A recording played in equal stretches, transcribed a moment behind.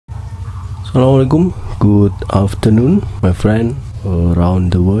Assalamualaikum, good afternoon my friend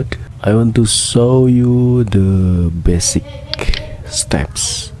around the world. I want to show you the basic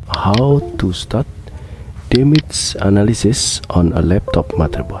steps how to start damage analysis on a laptop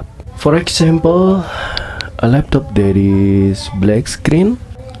motherboard. For example, a laptop that is black screen.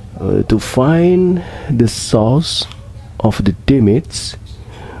 To find the source of the damage,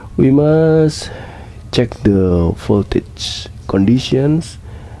 we must check the voltage conditions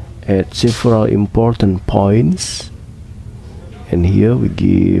at several important points, and here we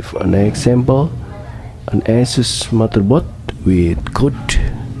give an example: an Asus motherboard with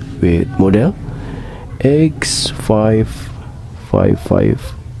model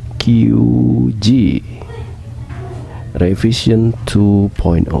X555QG revision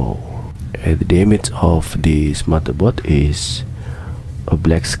 2.0. The damage of this motherboard is a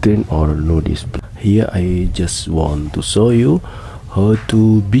black screen or no display. Here I just want to show you how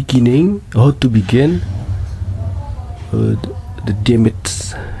to begin the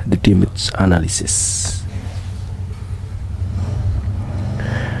damage analysis.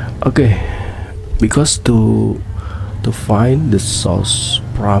 Okay, because to find the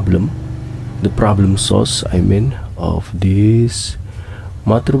problem source of this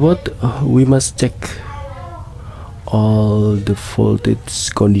motherboard, we must check all the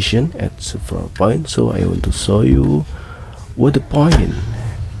voltage condition at several points. So I want to show you what the point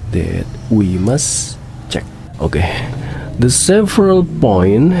that we must check. Okay, the several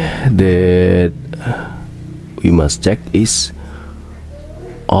point that we must check is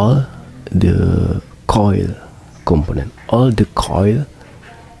all the coil component, all the coil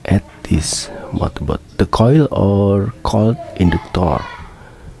at this motherboard. The coil are called inductor.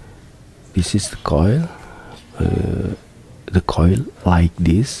 This is the coil, like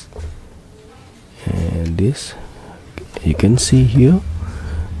this, and this you can see here.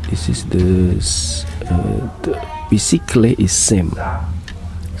 This is the basically is same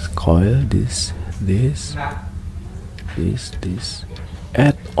coil. This,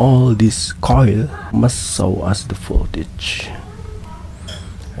 at all this coil must show us the voltage.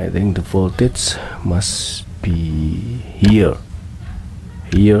 I think the voltage must be here.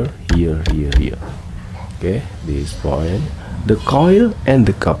 Okay, this point, the coil and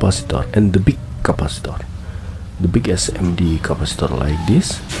the capacitor, and the big capacitor, the big SMD capacitor like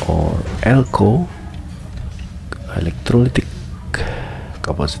this, or ELCO, electrolytic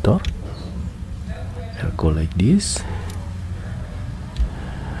capacitor, ELCO like this,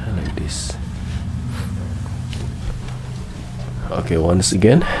 like this. Okay, once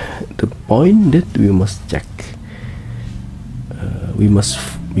again, the point that we must check, we must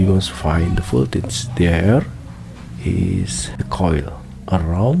find the voltage. There is the coil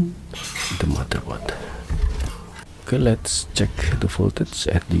around the motherboard. Okay, let's check the voltage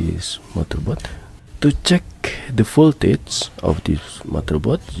at this motherboard. To check the voltage of this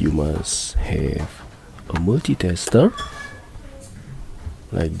motherboard, you must have a multitester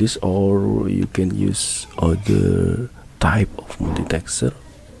like this, or you can use other type of multitester,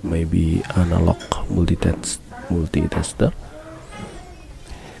 maybe analog multitester.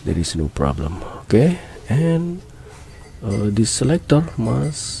 There is no problem. Okay, and this selector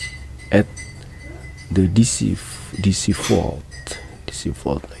must add the DC fault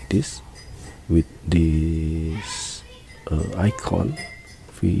like this, with this icon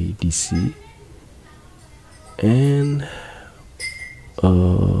VDC, and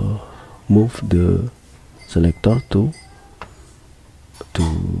move the selector to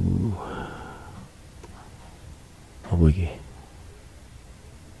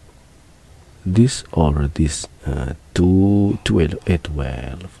this or this, 12,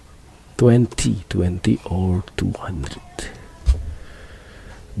 20 or 200,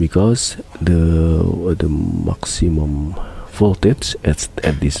 because the maximum voltage at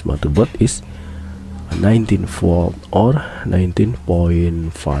this motherboard is 19 volt or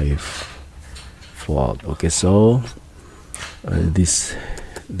 19.5 volt. Okay, so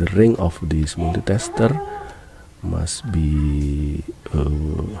the ring of this multitester must be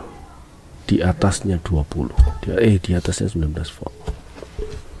di atasnya 20, di atasnya 19 volt.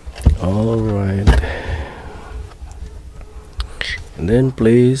 Alright, and then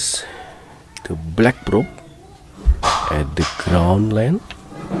place the black probe at the ground line.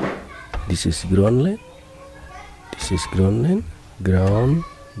 This is ground line, this is ground line, ground.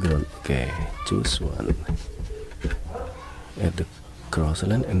 Okay, choose one at the cross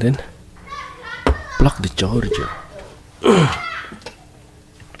line, and then plug the charger.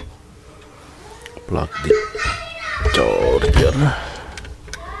 Plug the charger.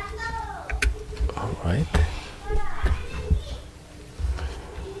 Alright,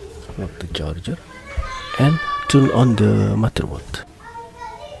 plug the charger and turn on the motherboard.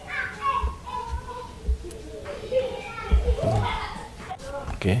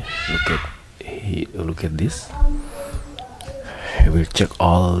 Okay, look at this. I will check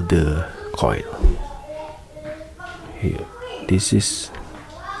all the coil here. This is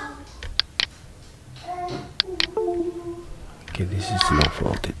okay, this is low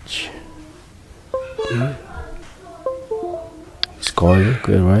voltage. This coil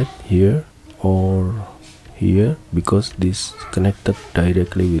right here or here, because this connected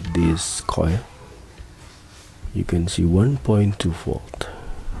directly with this coil. You can see 1.2 volt.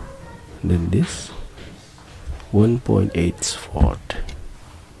 Then this 1.8 volt,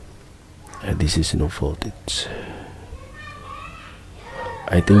 and this is no voltage.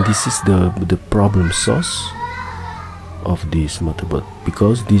 I think this is the problem source of this motherboard,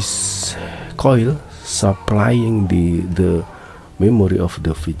 because this coil supplying the memory of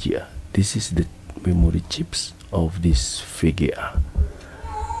the VGA. This is the memory chips of this VGA.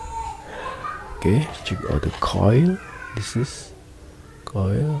 Okay, check out the coil. This is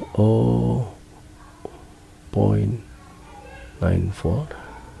coil 0.94,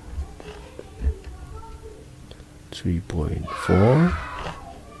 3.4,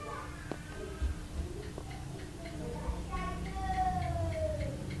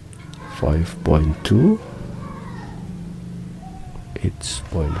 5.2,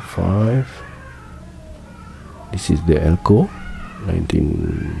 8.5. This is the Elco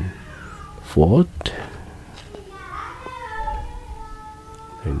 19 volt,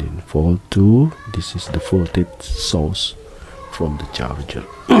 and then volt 2. This is the voltage source from the charger.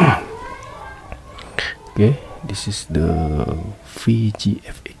 Okay, this is the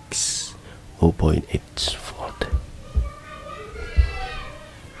VGFX 0.8 volt.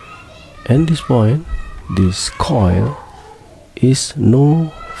 And this point, this coil is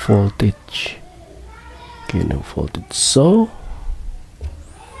no voltage. Okay, no voltage. So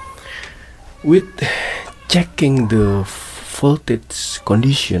with checking the voltage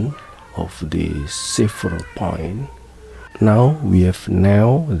condition of the several point, now we have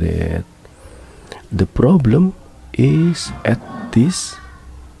that the problem is at this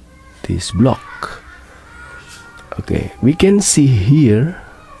block. Okay, we can see here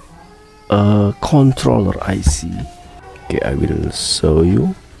a controller IC. Okay, I will show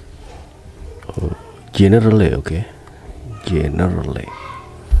you generally. Okay, generally.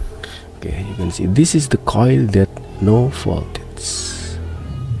 Okay, you can see this is the coil that no voltage.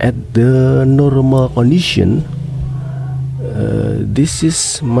 At the normal condition, this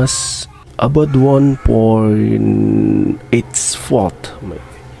is must about 1.8 volt, maybe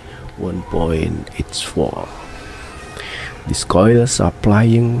 1.8 volt. This coil is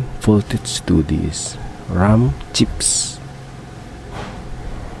applying voltage to these RAM chips,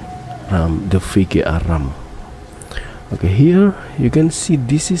 the VGA RAM. Okay, here you can see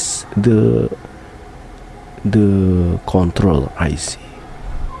this is the control IC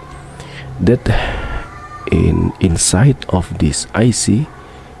that inside of this IC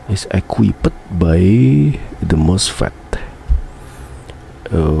is equipped by the MOSFET.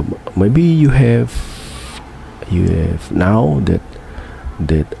 Maybe you have now that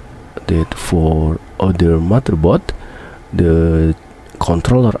for other motherboard, the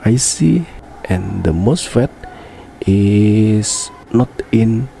controller IC and the MOSFET is not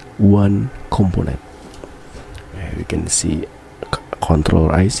in one component. We can see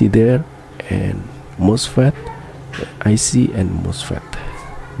controller IC there and MOSFET IC and MOSFET,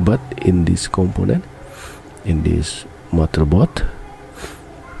 but in this component, in this motherboard,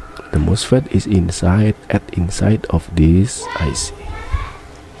 the MOSFET is inside of this IC.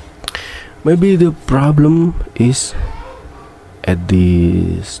 Maybe the problem is at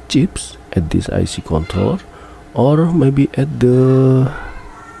these chips, at this IC controller, or maybe at the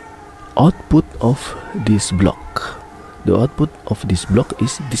output of this block. The output of this block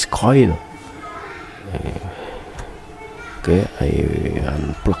is this coil. Okay, I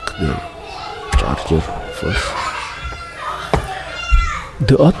unplug the charger first.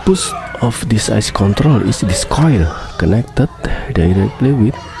 The output of this IC control is this coil connected directly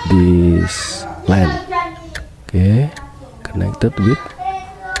with this LAN. Okay, connected with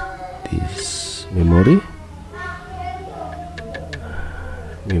this memory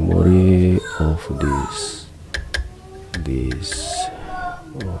of this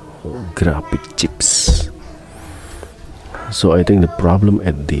graphic chips. So I think the problem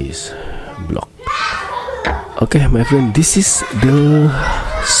at this block. Okay, my friend, this is the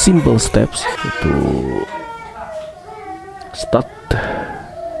simple steps to start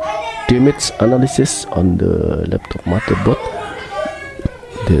damage analysis on the laptop motherboard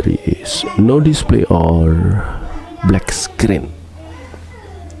there is no display or black screen.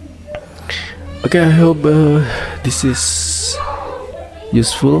 Okay, I hope this is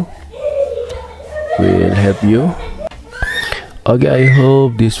useful, will help you. Okay, I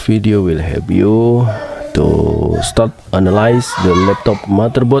hope this video will help you to start analyze the laptop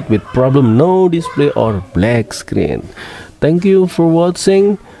motherboard with problem no display or black screen. Thank you for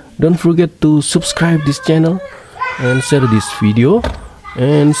watching. Don't forget to subscribe this channel and share this video,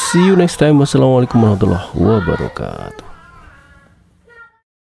 and see you next time. Wassalamualaikum warahmatullahi wabarakatuh.